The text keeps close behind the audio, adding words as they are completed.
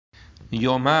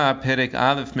Yoma Perek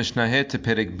Aleph Mishnah to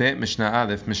Perek Bet Mishnah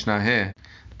Aleph Mishnah.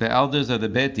 The elders of the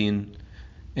Beit Din,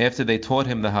 after they taught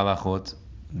him the halachot,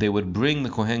 they would bring the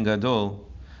Kohen Gadol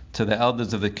to the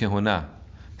elders of the Kehunah,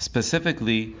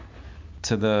 specifically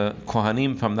to the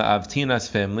Kohanim from the Avtinas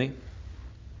family,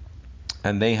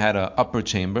 and they had an upper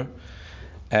chamber.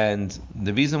 And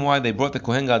the reason why they brought the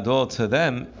Kohen Gadol to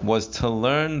them was to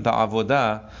learn the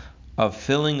avodah of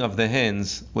filling of the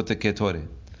hands with the ketoret.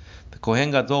 The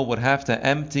Kohen Gadol would have to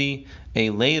empty a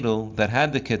ladle that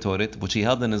had the ketoret, which he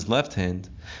held in his left hand,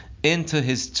 into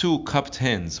his two cupped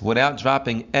hands without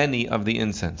dropping any of the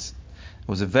incense. It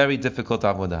was a very difficult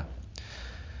avodah.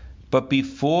 But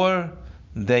before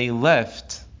they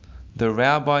left, the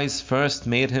rabbis first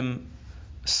made him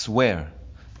swear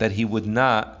that he would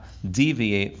not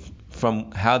deviate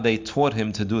from how they taught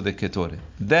him to do the ketoret.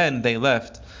 Then they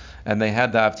left and they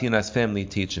had the Avtinas family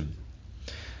teach him.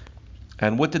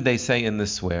 And what did they say in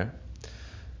this swear?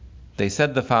 They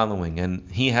said the following, and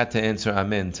he had to answer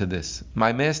Amen to this.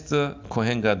 My master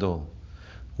Kohen Gadol,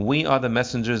 we are the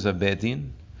messengers of Beit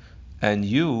Din, and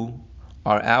you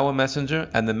are our messenger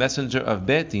and the messenger of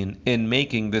Beit Din in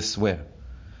making this swear.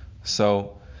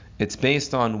 So it's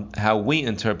based on how we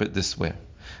interpret this swear.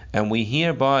 And we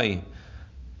hereby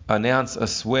announce a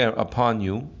swear upon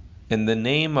you in the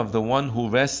name of the one who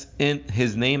rests in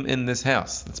his name in this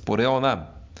house. That's Borei Olam.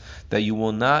 That you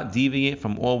will not deviate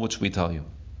from all which we tell you.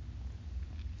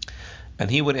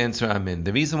 And he would answer Amen.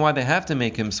 The reason why they have to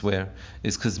make him swear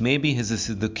is because maybe he's a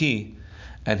Sidduki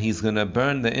and he's going to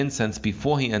burn the incense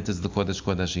before he enters the Kodesh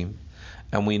Kodashim.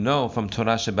 And we know from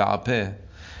Torah Shebe'al Peh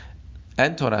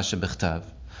and Torah Shebichtav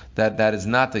that that is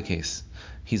not the case.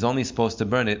 He's only supposed to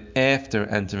burn it after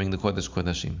entering the Kodesh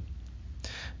Kodashim.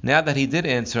 Now that he did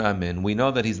answer Amen, we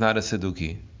know that he's not a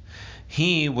Sidduki.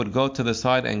 He would go to the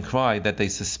side and cry that they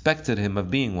suspected him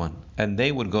of being one, and they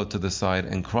would go to the side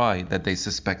and cry that they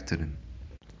suspected him.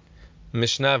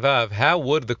 Mishnah Vav, how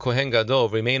would the Kohen Gadol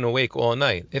remain awake all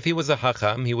night? If he was a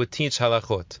Hacham, he would teach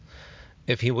halachot.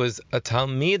 If he was a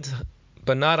Talmid,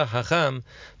 but not a Hacham,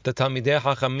 the Talmidei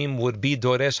Hachamim would be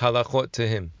Doresh halachot to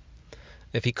him.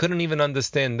 If he couldn't even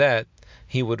understand that,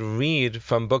 he would read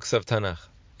from books of Tanakh.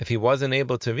 If he wasn't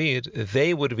able to read,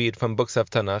 they would read from books of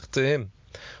Tanakh to him.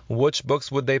 Which books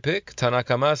would they pick? Tanna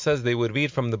Kama says they would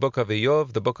read from the book of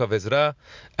Eov, the book of Ezra,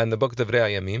 and the book of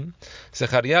Devrei Hayamim.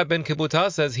 Zechariah ben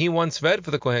Kibuta says he once read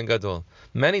for the Kohen Gadol,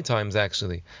 many times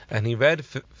actually, and he read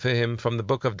for him from the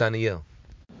book of Daniel.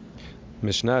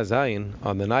 Mishnah Zayin,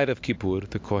 on the night of Kippur,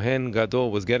 the Kohen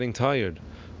Gadol was getting tired.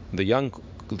 The young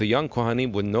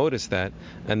Kohanim would notice that,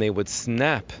 and they would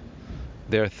snap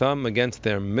their thumb against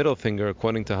their middle finger,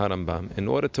 according to Harambam, in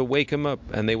order to wake him up,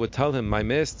 and they would tell him, my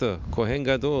master, Kohen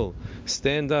Gadol,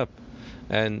 stand up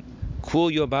and cool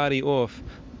your body off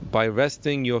by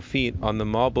resting your feet on the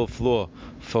marble floor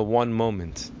for one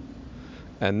moment.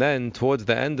 And then, towards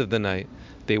the end of the night,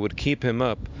 they would keep him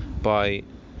up by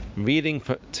reading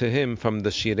to him from the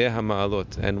Shirei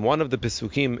HaMa'alot. And one of the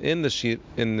Pesukim in the Shirei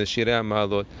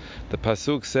HaMa'alot, the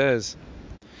Pasuk says,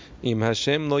 Im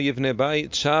Hashem lo yivne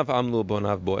bayit shav amlu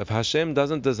bonav bo. If Hashem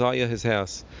doesn't desire His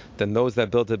house, then those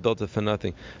that built it for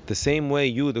nothing. The same way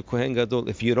you, the Kohen Gadol,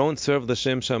 if you don't serve the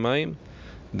Shem Shamayim,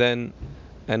 then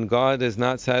and God is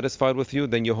not satisfied with you,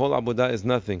 then your whole abudah is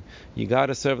nothing. You got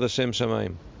to serve the Shem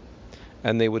Shamayim.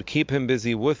 And they would keep him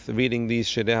busy with reading these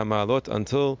Shirei HaMa'alot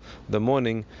until the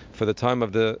morning for the time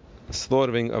of the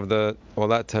slaughtering of the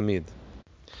Olat Tamid.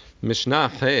 Mishnah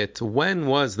Het, when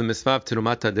was the mitzvah of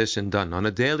Terumat Hadeshin done? On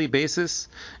a daily basis,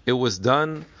 it was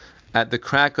done at the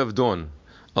crack of dawn,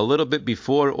 a little bit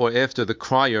before or after the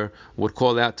crier would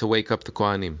call out to wake up the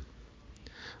Kohanim.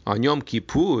 On Yom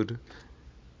Kippur,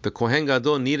 the Kohen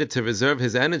Gadol needed to reserve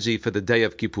his energy for the day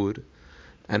of Kippur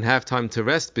and have time to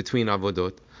rest between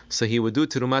avodot, so he would do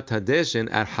Terumat Hadeshin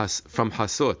from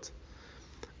Hasot.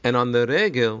 And on the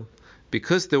Regel,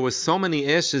 because there were so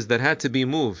many ashes that had to be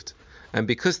moved, and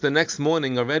because the next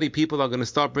morning already people are going to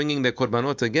start bringing their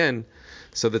korbanot again,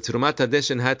 so the Terumat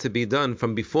Hadeshin had to be done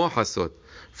from before Hasot,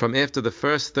 from after the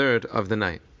first third of the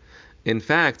night. In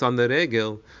fact, on the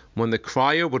Regel, when the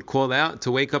crier would call out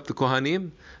to wake up the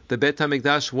Kohanim, the Beit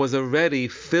HaMikdash was already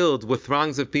filled with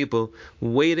throngs of people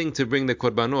waiting to bring the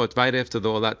korbanot right after the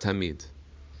Olat Tamid.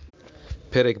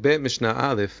 Perek Bet Mishnah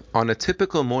Aleph, on a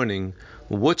typical morning,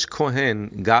 which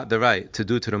Kohen got the right to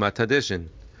do Terumat Hadeshin?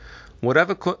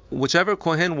 Whichever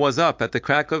Kohen was up at the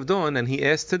crack of dawn and he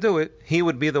asked to do it, he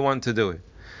would be the one to do it.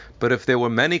 But if there were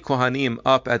many Kohanim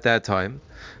up at that time,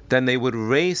 then they would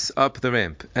race up the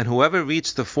ramp, and whoever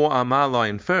reached the 4 Amah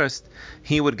line first,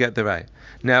 he would get the right.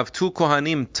 Now if two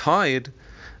Kohanim tied,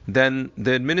 then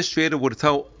the administrator would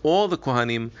tell all the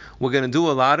Kohanim, we're going to do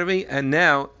a lottery, and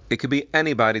now it could be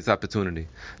anybody's opportunity.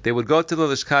 They would go to the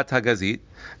Lishkat Hagazit,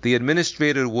 the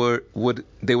administrator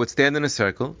would stand in a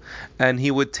circle, and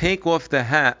he would take off the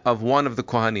hat of one of the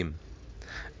Kohanim.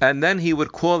 And then he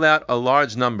would call out a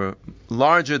large number, much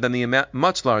larger than the amount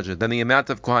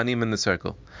of Kohanim in the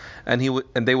circle. And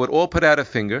they would all put out a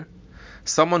finger.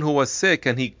 Someone who was sick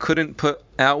and he couldn't put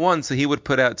out one, so he would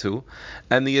put out two.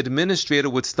 And the administrator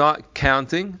would start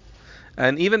counting.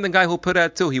 And even the guy who put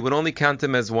out two, he would only count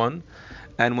him as one.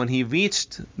 And when he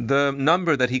reached the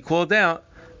number that he called out,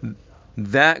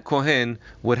 that Kohen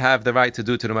would have the right to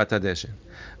do Terumat HaDeshen.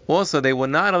 Also, they were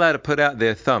not allowed to put out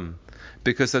their thumb,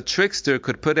 because a trickster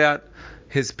could put out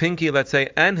his pinky, let's say,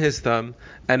 and his thumb,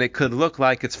 and it could look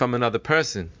like it's from another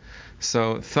person.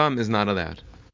 So thumb is not allowed.